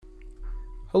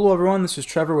Hello everyone, this is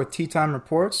Trevor with Tea Time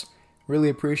Reports. Really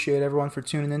appreciate everyone for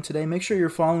tuning in today. Make sure you're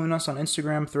following us on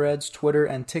Instagram, Threads, Twitter,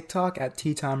 and TikTok at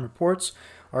Tea Time Reports,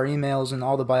 our emails and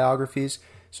all the biographies.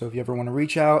 So if you ever want to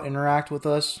reach out, interact with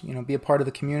us, be a part of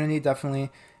the community,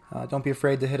 definitely don't be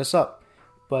afraid to hit us up.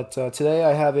 But today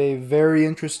I have a very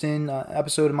interesting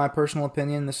episode in my personal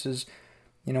opinion. This is,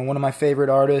 one of my favorite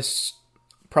artists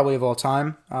probably of all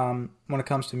time when it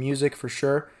comes to music for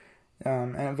sure.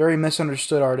 And a very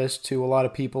misunderstood artist to a lot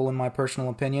of people, in my personal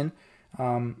opinion,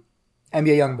 NBA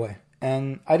Youngboy.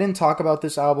 And I didn't talk about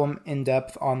this album in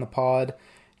depth on the pod.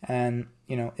 And,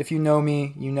 if you know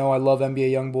me, you know I love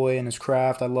NBA Youngboy and his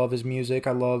craft. I love his music.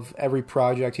 I love every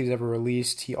project he's ever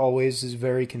released. He always is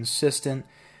very consistent.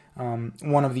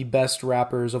 One of the best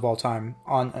rappers of all time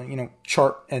on,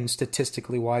 chart and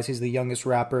statistically wise. He's the youngest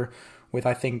rapper with,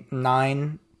 I think,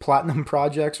 9 platinum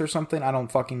projects or something. I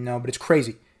don't fucking know, but it's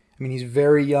crazy. I mean, he's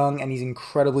very young and he's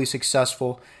incredibly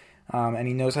successful, and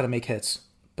he knows how to make hits.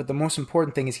 But the most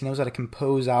important thing is he knows how to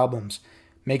compose albums,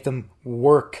 make them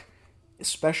work,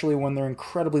 especially when they're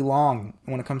incredibly long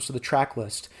when it comes to the track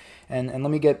list. And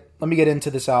let me get into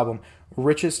this album.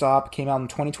 Richest Opp came out in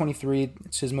 2023.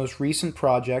 It's his most recent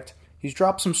project. He's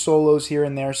dropped some solos here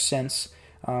and there since.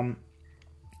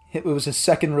 It was his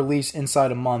second release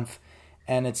inside a month,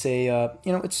 and it's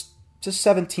it's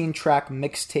a 17-track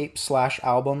mixtape /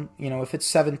 album. If it's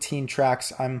 17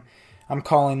 tracks, I'm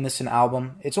calling this an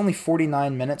album. It's only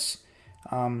 49 minutes,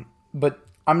 but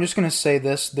I'm just gonna say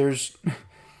this: there's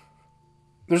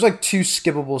like 2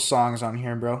 skippable songs on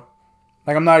here, bro.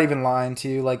 Like, I'm not even lying to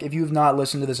you. Like, if you've not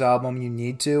listened to this album, you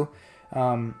need to.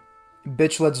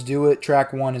 Bitch, Let's Do It.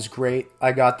 Track 1 is great.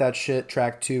 I Got That Shit.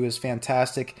 Track 2 is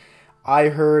fantastic. I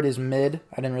Heard is mid.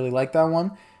 I didn't really like that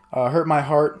one. Hurt My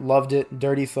Heart, loved it.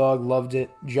 Dirty Thug, loved it.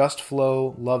 Just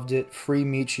Flow, loved it. Free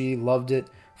Michi, loved it.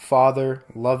 Father,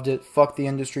 loved it. Fuck the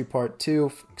Industry, Part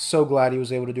 2. So glad he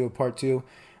was able to do a Part 2.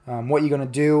 What You Gonna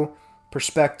Do,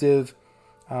 Perspective,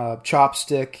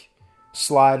 Chopstick,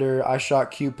 Slider, I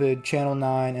Shot Cupid, Channel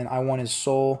 9, and I Want His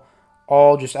Soul.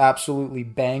 All just absolutely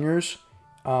bangers.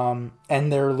 And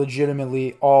they're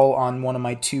legitimately all on one of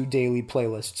my 2 daily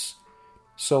playlists.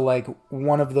 So, like,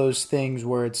 one of those things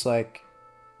where it's like,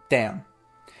 damn.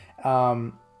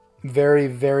 Very,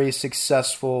 very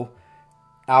successful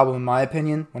album, in my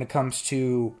opinion, when it comes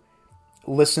to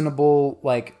listenable.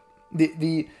 Like,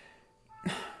 the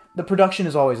production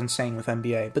is always insane with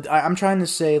NBA. But I'm trying to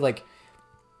say, like,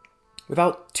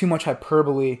 without too much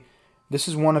hyperbole, this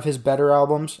is one of his better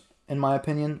albums, in my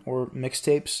opinion, or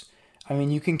mixtapes. I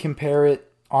mean, you can compare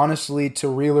it, honestly, to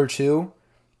Reeler 2.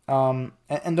 And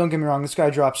don't get me wrong, this guy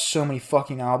drops so many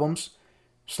fucking albums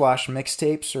 /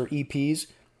 mixtapes or EPs,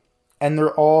 and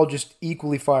they're all just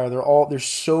equally fire. There's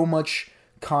so much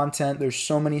content, there's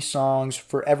so many songs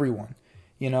for everyone.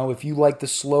 If you like the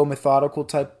slow, methodical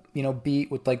type,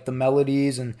 beat with like the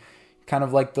melodies and kind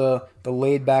of like the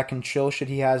laid back and chill shit,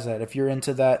 he has that. If you're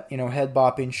into that, head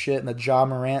bopping shit and the Ja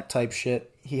Morant type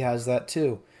shit, he has that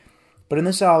too. But in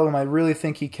this album, I really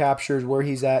think he captures where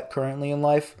he's at currently in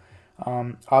life.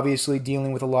 Obviously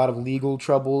dealing with a lot of legal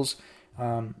troubles,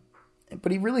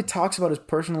 but he really talks about his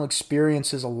personal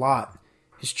experiences a lot.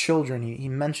 His children, he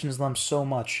mentions them so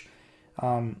much.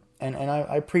 And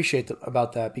I appreciate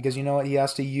about that, because you know what? He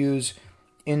has to use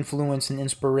influence and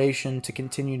inspiration to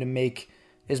continue to make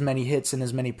as many hits and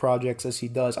as many projects as he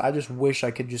does. I just wish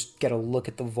I could just get a look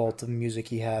at the vault of music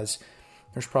he has.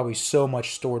 There's probably so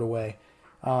much stored away.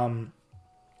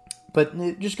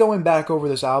 But just going back over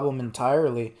this album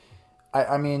entirely,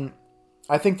 I mean,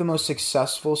 I think the most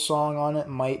successful song on it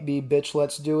might be Bitch,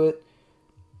 Let's Do It.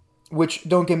 Which,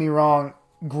 don't get me wrong,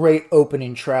 great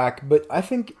opening track. But I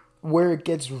think where it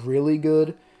gets really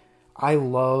good, I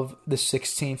love the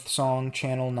 16th song,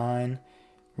 Channel 9.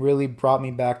 Really brought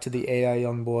me back to the AI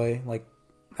Youngboy. Like,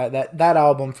 that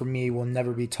album for me will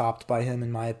never be topped by him,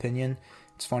 in my opinion.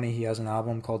 It's funny, he has an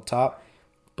album called Top.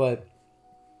 But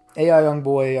AI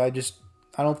Youngboy,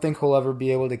 I don't think he'll ever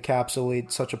be able to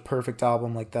encapsulate such a perfect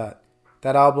album like that.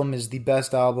 That album is the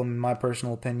best album, in my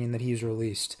personal opinion, that he's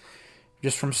released.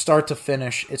 Just from start to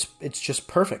finish, it's just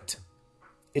perfect.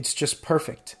 It's just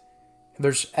perfect.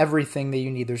 There's everything that you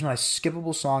need. There's not a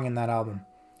skippable song in that album.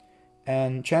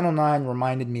 And Channel 9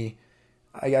 reminded me,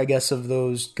 I guess, of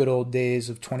those good old days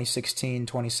of 2016,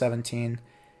 2017.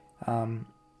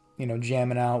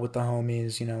 Jamming out with the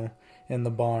homies, in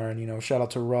the barn. Shout out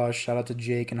to Rush, shout out to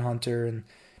Jake and Hunter, and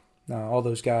all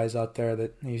those guys out there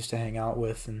that I used to hang out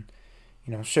with and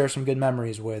share some good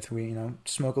memories with. We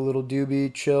smoke a little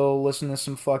doobie, chill, listen to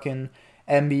some fucking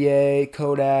NBA,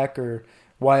 Kodak, or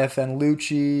YFN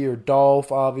Lucci, or Dolph.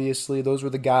 Obviously, those were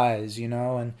the guys,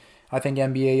 and I think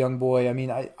NBA Youngboy, I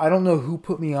mean, I don't know who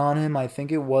put me on him. I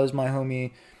think it was my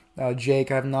homie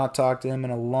Jake. I have not talked to him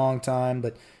in a long time,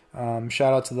 but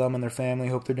shout out to them and their family.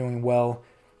 Hope they're doing well.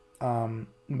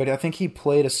 But I think he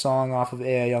played a song off of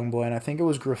AI Youngboy, and I think it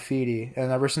was Graffiti. And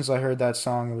ever since I heard that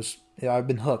song, I've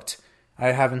been hooked.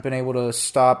 I haven't been able to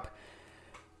stop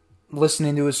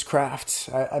listening to his craft.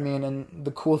 I mean, and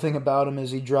the cool thing about him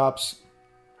is that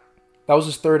was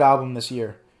his third album this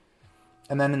year.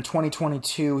 And then in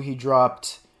 2022, he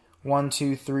dropped 1,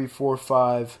 2, 3, 4,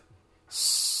 5,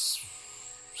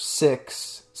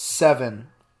 6, 7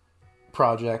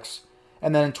 projects.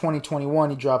 And then in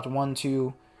 2021, he dropped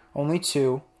only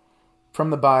 2. From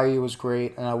the Bayou was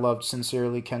great, and I loved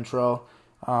Sincerely Kentrell.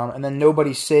 And then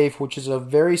Nobody's Safe, which is a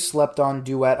very slept-on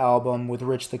duet album with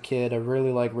Rich the Kid. I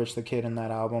really like Rich the Kid in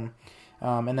that album.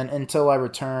 And then Until I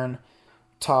Return,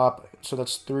 top. So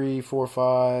that's 3, 4,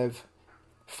 5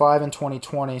 in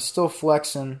 2020. Still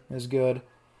Flexin' is good.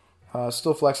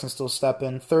 Still Flexin', Still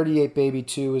Steppin'. 38 Baby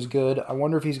 2 is good. I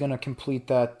wonder if he's going to complete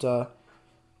that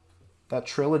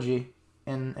trilogy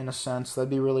in a sense. That'd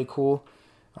be really cool.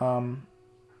 And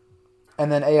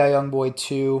then AI Youngboy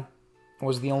 2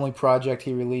 was the only project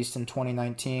he released in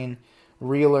 2019.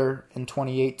 Reeler in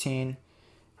 2018.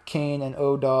 Kane and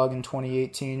O-Dog in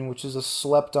 2018, which is a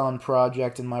slept-on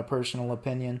project in my personal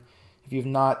opinion. If you've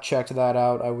not checked that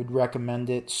out, I would recommend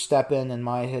it. Steppin' and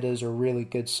My Hittas are really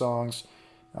good songs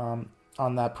on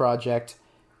that project.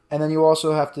 And then I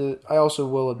also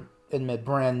will admit,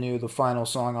 Brand New, the final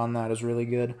song on that is really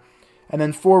good. And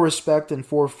then For Respect and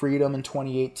For Freedom in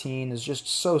 2018 is just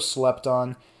so slept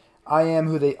on. I Am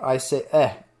Who They Say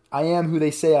I Am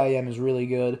is really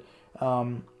good.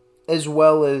 As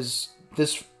well as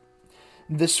this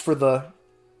for the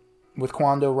with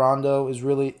Quando Rondo is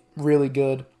really, really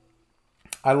good.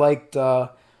 I liked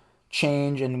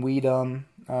Change and Weedum,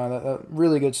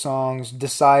 really good songs.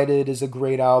 Decided is a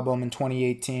great album in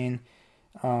 2018.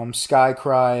 Sky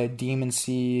Cry, Demon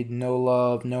Seed, No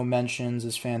Love, No Mentions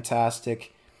is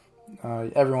fantastic.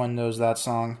 Everyone knows that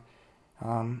song.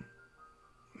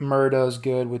 Murda is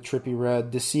good with Trippie Redd.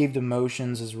 Deceived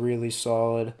Emotions is really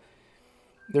solid.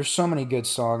 There's so many good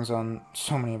songs on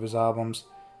so many of his albums.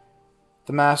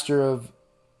 Master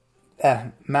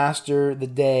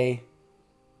the Day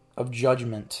of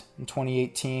Judgment in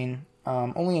 2018.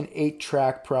 Only an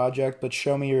 8-track project, but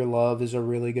Show Me Your Love is a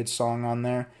really good song on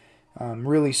there.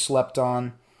 Really slept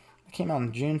on. It came out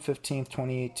on June 15th,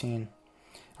 2018.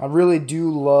 I really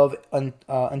do love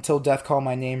Until Death Call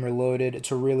My Name Reloaded.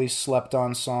 It's a really slept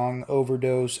on song.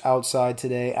 Overdose, Outside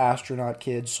Today, Astronaut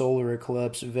Kid, Solar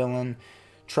Eclipse, Villain,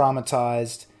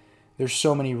 Traumatized. There's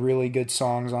so many really good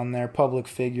songs on there. Public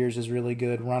Figures is really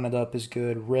good. Run It Up is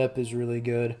good. Rip is really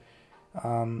good.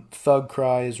 Thug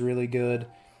Cry is really good.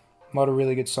 A lot of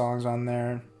really good songs on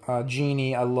there.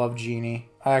 Genie, I love Genie.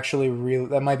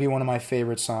 That might be one of my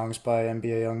favorite songs by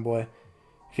NBA Youngboy.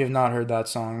 If you have not heard that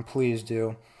song, please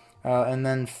do. And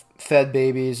then Fed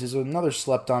Babies is another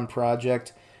slept-on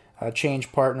project.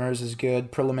 Change Partners is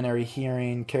good. Preliminary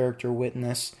Hearing, Character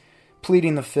Witness.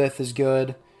 Pleading the Fifth is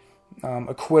good.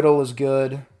 Acquittal is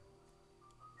good.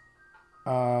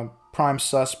 Prime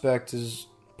Suspect is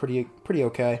pretty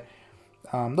okay.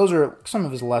 Those are some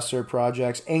of his lesser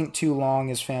projects. Ain't Too Long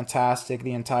is fantastic,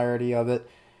 the entirety of it.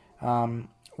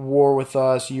 War With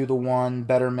Us, You the One,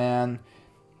 Better Man,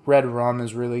 Red Rum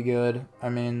is really good. I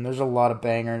mean, there's a lot of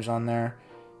bangers on there.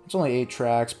 It's only 8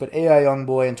 tracks, but AI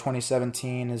Youngboy in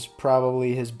 2017 is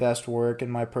probably his best work in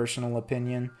my personal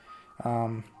opinion.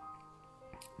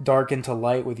 Dark Into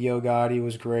Light with Yo Gotti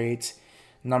was great.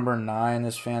 Number 9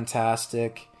 is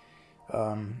fantastic.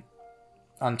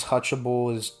 Untouchable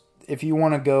is, if you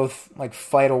want to go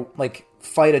fight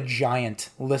a giant,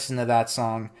 listen to that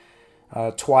song.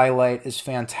 Twilight is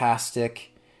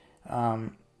fantastic.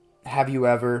 Have You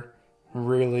Ever,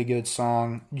 really good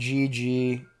song.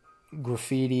 GG,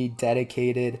 Graffiti,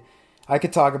 Dedicated. I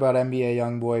could talk about NBA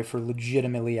Youngboy for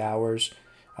legitimately hours.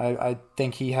 I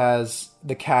think he has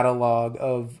the catalog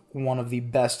of one of the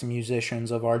best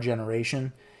musicians of our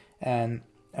generation. And,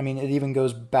 I mean, it even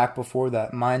goes back before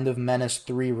that. Mind of Menace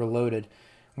 3 Reloaded.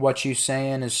 What You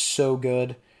Sayin' is so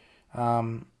good.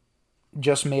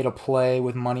 Just Made a Play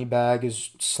with Moneybagg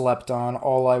is slept on.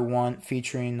 All I Want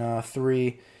featuring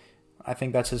 3. I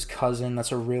think that's his cousin.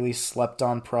 That's a really slept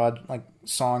on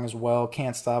song as well.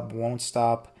 Can't Stop, Won't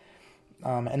Stop.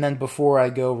 And then Before I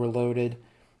Go Reloaded.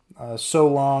 So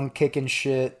Long, Kickin'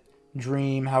 Shit,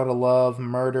 Dream, How to Love,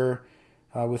 Murder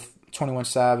with 21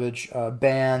 Savage,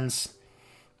 Bands,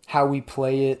 How We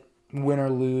Play It, Win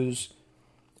or Lose.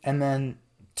 And then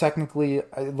technically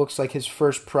it looks like his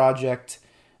first project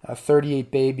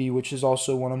 38 Baby, which is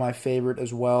also one of my favorite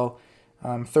as well.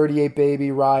 38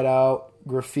 Baby, Ride Out,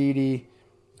 Graffiti,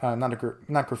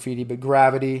 not Graffiti, but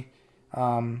Gravity.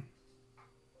 And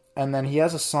then he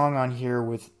has a song on here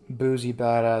with Boozy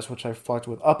Badass, which I fucked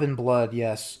with. Up in Blood,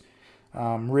 yes.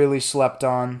 Really slept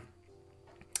on.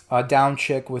 Down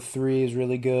Chick with 3 is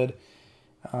really good.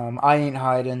 I Ain't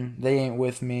Hiding, They Ain't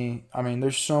With Me. I mean,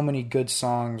 there's so many good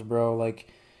songs, bro. Like,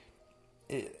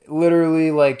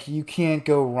 literally, like, you can't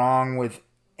go wrong with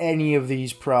any of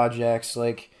these projects.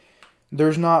 Like,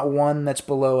 there's not one that's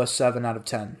below a 7 out of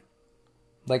 10.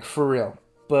 Like, for real.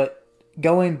 But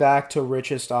going back to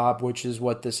Richest Opp, which is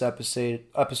what this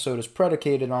episode is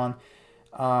predicated on,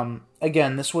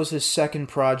 again, this was his second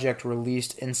project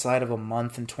released inside of a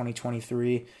month in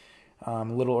 2023, a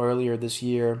little earlier this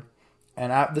year.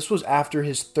 And this was after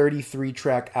his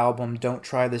 33-track album, Don't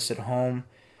Try This at Home,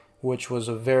 which was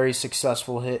a very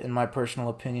successful hit in my personal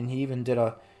opinion. He even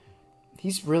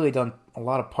he's really done a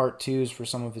lot of part 2s for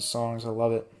some of his songs. I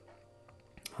love it.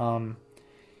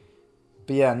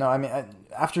 But yeah, no, I mean,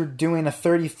 after doing a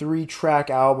 33-track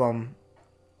album,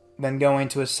 then going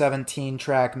to a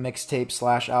 17-track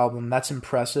mixtape / album, that's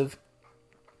impressive.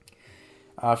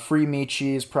 Free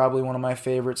Michi is probably one of my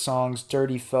favorite songs.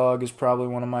 Dirty Thug is probably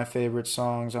one of my favorite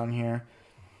songs on here.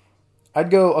 I'd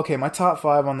go, okay, my top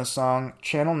 5 on the song: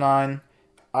 Channel 9,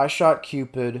 I Shot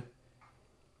Cupid,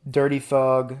 Dirty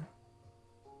Thug,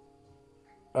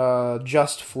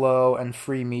 Just Flow, and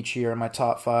Free Michi are my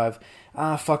top 5.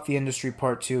 Fuck the Industry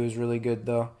Part 2 is really good,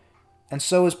 though. And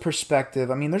so is Perspective.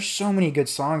 I mean, there's so many good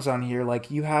songs on here. Like,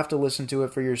 you have to listen to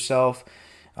it for yourself.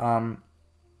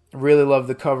 Really love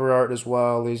the cover art as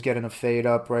well. He's getting a fade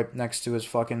up right next to his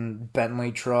fucking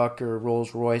Bentley truck or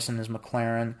Rolls Royce and his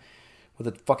McLaren with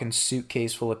a fucking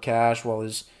suitcase full of cash while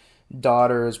his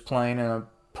daughter is playing in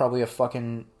probably a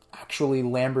fucking actually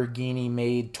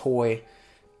Lamborghini-made toy.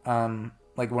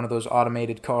 Like one of those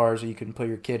automated cars that you can put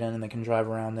your kid in and they can drive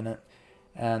around in it.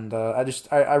 And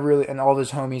I really, and all of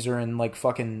his homies are in like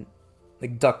fucking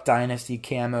like Duck Dynasty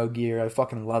camo gear. I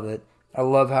fucking love it. I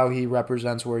love how he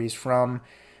represents where he's from.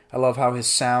 I love how his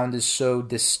sound is so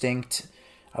distinct.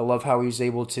 I love how he's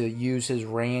able to use his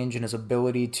range and his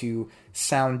ability to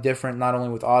sound different, not only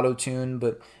with auto-tune,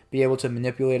 but be able to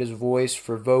manipulate his voice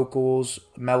for vocals,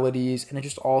 melodies, and it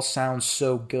just all sounds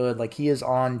so good. Like, he is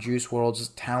on Juice WRLD's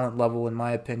talent level, in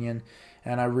my opinion,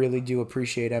 and I really do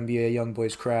appreciate NBA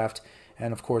Youngboy's craft.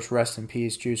 And, of course, rest in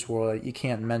peace, Juice WRLD. You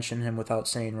can't mention him without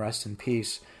saying rest in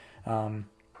peace.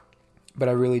 But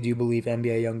I really do believe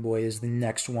NBA Youngboy is the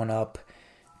next one up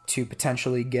to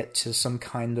potentially get to some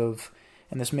kind of,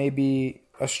 and this may be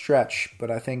a stretch, but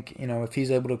I think, you know, if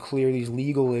he's able to clear these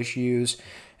legal issues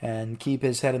and keep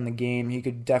his head in the game, he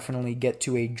could definitely get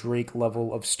to a Drake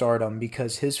level of stardom,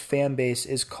 because his fan base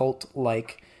is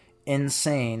cult-like,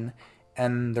 insane,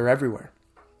 and they're everywhere.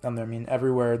 I mean,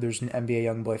 everywhere there's an NBA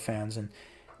Youngboy fans, and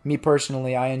me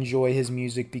personally, I enjoy his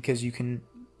music because you can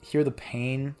hear the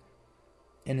pain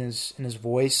in his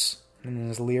voice and in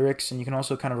his lyrics, and you can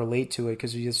also kind of relate to it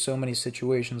because he has so many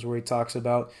situations where he talks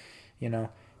about, you know,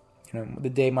 the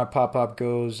day my pop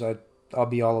goes, I'll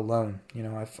be all alone. You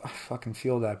know, I fucking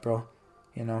feel that, bro.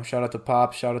 You know, shout out to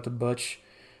Pop, shout out to Butch,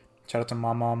 shout out to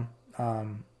my mom.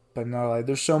 But no, like,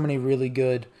 there's so many really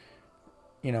good,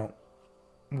 you know,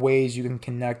 ways you can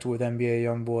connect with NBA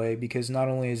Youngboy, because not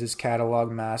only is his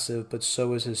catalog massive, but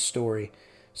so is his story.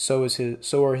 So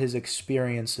are his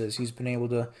experiences. He's been able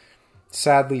to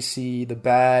sadly see the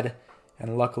bad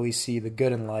and luckily see the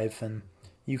good in life, and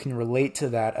you can relate to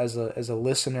that as a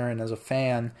listener and as a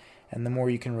fan. And the more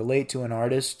you can relate to an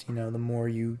artist, you know, the more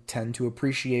you tend to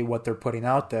appreciate what they're putting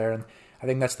out there. And I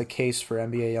think that's the case for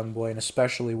NBA Youngboy, and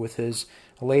especially with his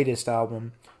latest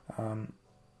album,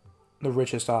 The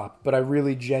Richest Opp. But I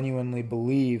really genuinely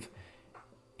believe,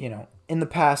 you know, in the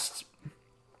past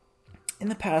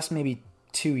maybe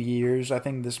 2 years, I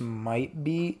think this might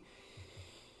be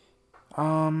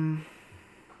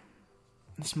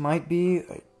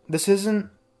this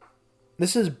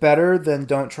is better than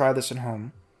Don't Try This at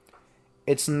Home.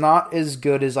 It's not as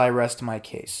good as I Rest My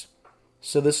Case.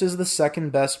 So this is the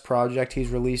second best project he's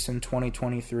released in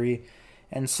 2023,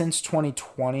 and since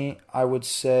 2020, I would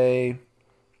say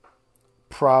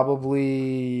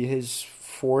probably his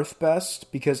fourth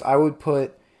best, because I would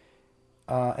put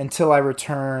Until I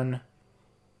Return,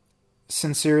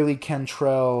 Sincerely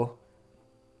Kentrell,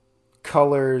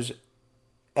 Colors,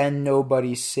 and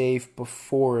Nobody's Safe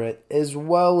before it, as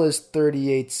well as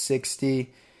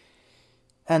 3860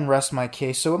 and Rest My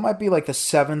Case. So it might be like the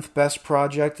seventh best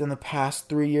project in the past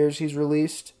 3 years he's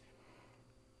released.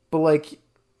 But like,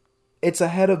 It's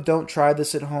ahead of Don't Try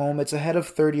This at Home. It's ahead of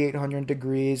 3800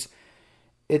 Degrees.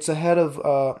 It's ahead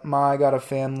of My I Got a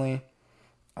Family.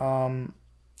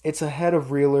 It's ahead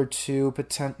of Reeler 2.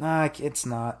 Nah, it's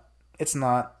not. It's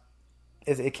not.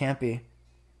 It can't be.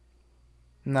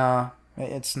 Nah,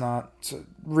 it's not.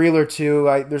 Reeler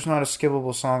 2, there's not a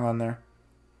skippable song on there.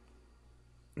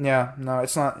 Yeah, no,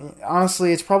 it's not.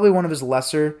 Honestly, it's probably one of his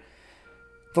lesser.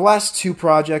 The last 2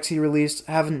 projects he released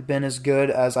haven't been as good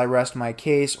as I Rest My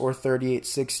Case or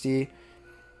 3860.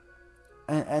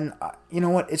 And you know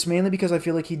what? It's mainly because I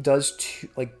feel like he does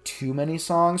too many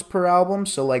songs per album,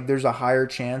 so like there's a higher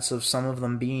chance of some of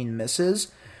them being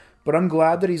misses. But I'm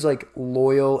glad that he's like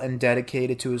loyal and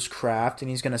dedicated to his craft,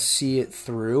 and he's gonna see it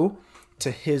through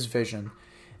to his vision.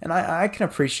 And I can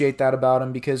appreciate that about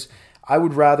him, because I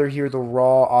would rather hear the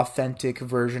raw, authentic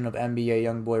version of NBA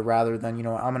Youngboy rather than,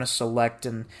 I'm gonna select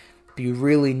and be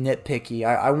really nitpicky.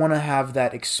 I want to have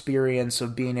that experience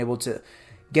of being able to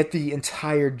get the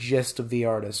entire gist of the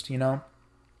artist,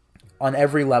 on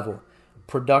every level.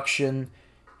 Production,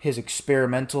 his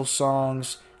experimental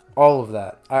songs, all of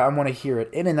that. I want to hear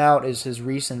it. In and Out is his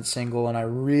recent single, and I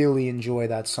really enjoy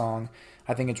that song.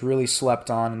 I think it's really slept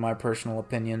on, in my personal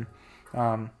opinion.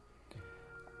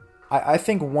 I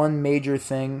think one major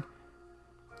thing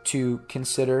to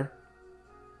consider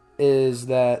is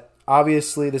that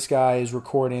obviously this guy is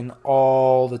recording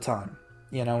all the time.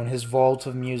 And his vault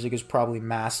of music is probably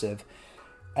massive.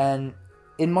 And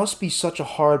it must be such a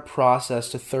hard process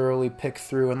to thoroughly pick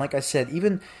through. And like I said,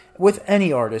 even with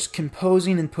any artist,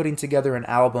 composing and putting together an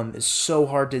album is so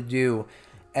hard to do.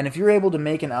 And if you're able to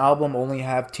make an album only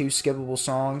have 2 skippable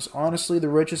songs, honestly, The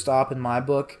Richest Opp in my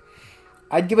book,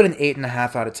 I'd give it an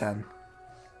 8.5 out of 10.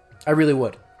 I really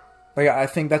would. I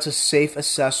think that's a safe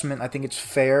assessment. I think it's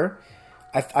fair.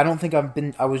 I don't think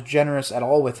I was generous at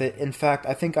all with it. In fact,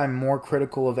 I think I'm more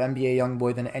critical of NBA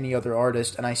Youngboy than any other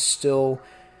artist, and I still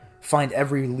find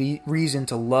every reason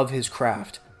to love his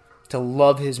craft, to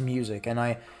love his music, and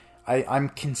I'm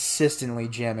consistently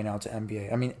jamming out to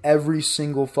NBA. I mean, every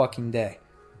single fucking day.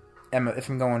 If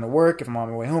I'm going to work, if I'm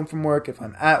on my way home from work, if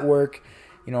I'm at work,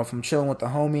 if I'm chilling with the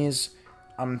homies,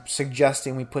 I'm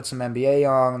suggesting we put some NBA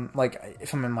on. Like,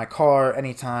 if I'm in my car,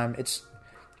 anytime, it's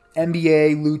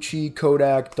NBA, Lucci,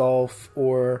 Kodak, Dolph,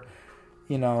 or,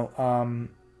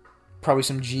 probably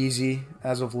some Jeezy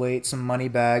as of late, some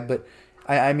Moneybag. But,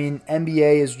 I mean,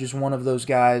 NBA is just one of those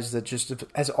guys that just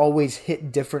has always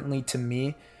hit differently to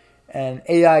me. And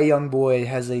AI Youngboy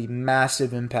has a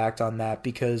massive impact on that,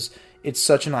 because it's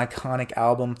such an iconic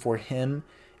album for him,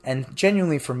 and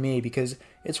genuinely for me, because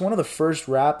it's one of the first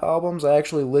rap albums I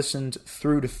actually listened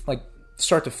through to,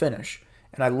 start to finish.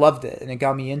 And I loved it, and it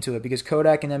got me into it, because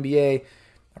Kodak and NBA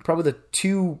are probably the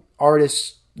 2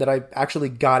 artists that I actually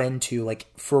got into,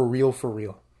 for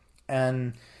real.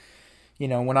 And,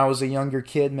 when I was a younger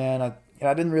kid, man,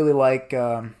 I didn't really like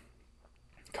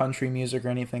country music or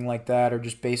anything like that, or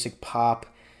just basic pop.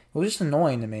 It was just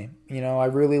annoying to me. I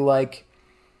really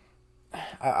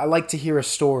I like to hear a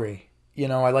story.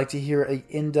 I like to hear an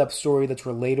in-depth story that's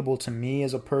relatable to me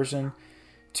as a person,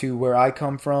 to where I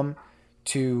come from,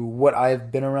 to what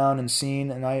I've been around and seen,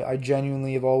 and I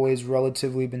genuinely have always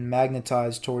relatively been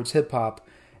magnetized towards hip-hop,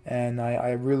 and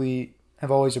I really have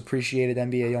always appreciated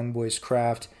NBA Youngboy's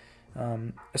craft,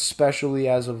 especially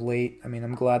as of late. I mean,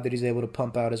 I'm glad that he's able to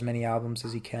pump out as many albums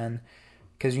as he can,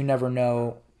 because you never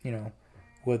know,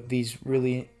 with these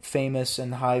really famous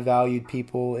and high-valued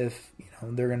people, if,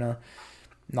 they're going to,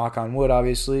 knock on wood,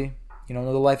 obviously, the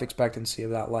life expectancy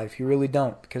of that life. You really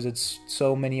don't, because it's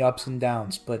so many ups and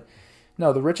downs, but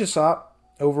no, The Richest Opp,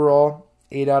 overall,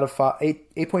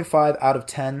 8.5 out of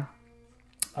 10.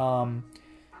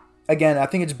 Again, I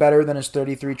think it's better than his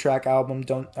 33-track album,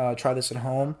 Don't Try This at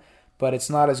Home, but it's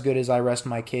not as good as I Rest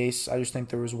My Case. I just think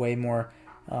there was way more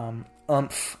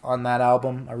oomph on that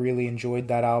album. I really enjoyed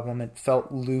that album. It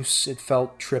felt loose, it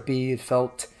felt trippy, it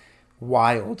felt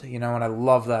wild, and I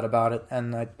love that about it,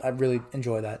 and I really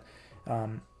enjoy that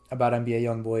about NBA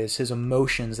Youngboy, is his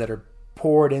emotions that are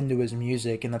poured into his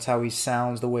music, and that's how he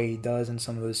sounds the way he does in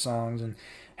some of his songs, and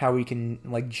how he can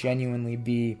genuinely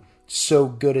be so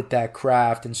good at that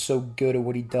craft and so good at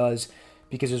what he does,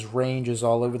 because his range is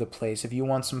all over the place. If you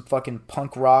want some fucking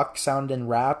punk rock sound and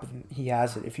rap, he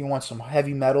has it. If you want some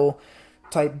heavy metal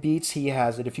type beats, he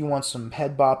has it. If you want some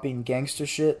head bopping gangster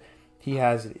shit, he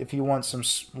has it. If you want some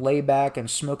lay back and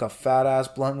smoke a fat ass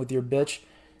blunt with your bitch,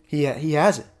 he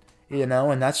has it.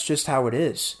 And that's just how it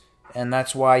is. And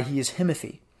that's why he is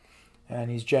Himothy.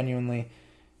 And he's genuinely,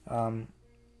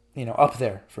 up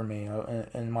there for me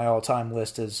in my all-time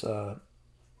list as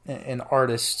in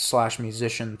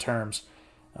artist/musician terms.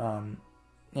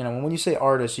 when you say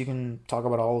artists, you can talk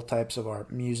about all types of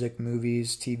art: music,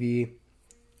 movies, TV,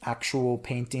 actual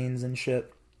paintings and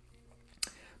shit.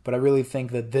 But I really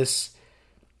think that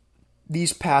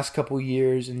these past couple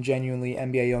years, and genuinely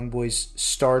NBA Youngboy's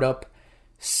startup,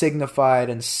 signified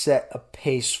and set a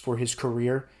pace for his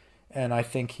career, and I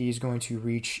think he's going to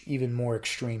reach even more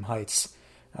extreme heights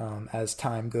as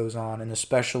time goes on, and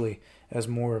especially as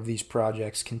more of these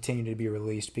projects continue to be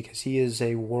released, because he is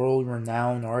a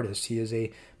world-renowned artist. He is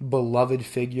a beloved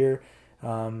figure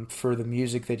for the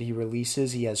music that he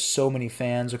releases. He has so many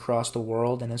fans across the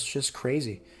world, and it's just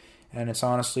crazy. And it's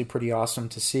honestly pretty awesome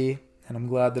to see, and I'm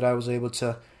glad that I was able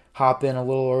to hop in a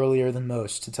little earlier than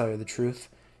most, to tell you the truth.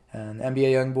 And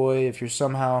NBA Youngboy, if you're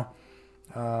somehow,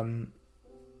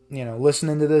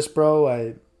 listening to this,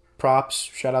 bro,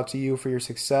 shout out to you for your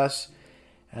success.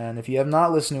 And if you have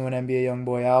not listened to an NBA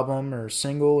Youngboy album or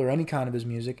single or any kind of his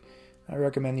music, I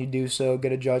recommend you do so.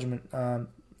 Get a judgment,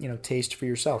 taste for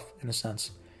yourself, in a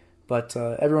sense. But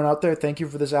everyone out there, thank you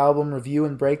for this album review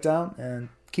and breakdown, and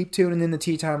keep tuning in to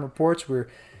Tea Time Reports.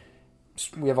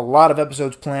 We have a lot of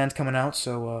episodes planned coming out,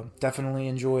 so definitely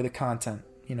enjoy the content,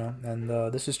 And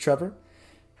this is Trevor.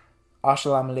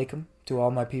 Assalamu alaikum to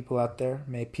all my people out there.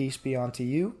 May peace be unto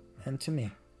you and to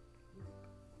me.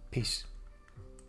 Peace.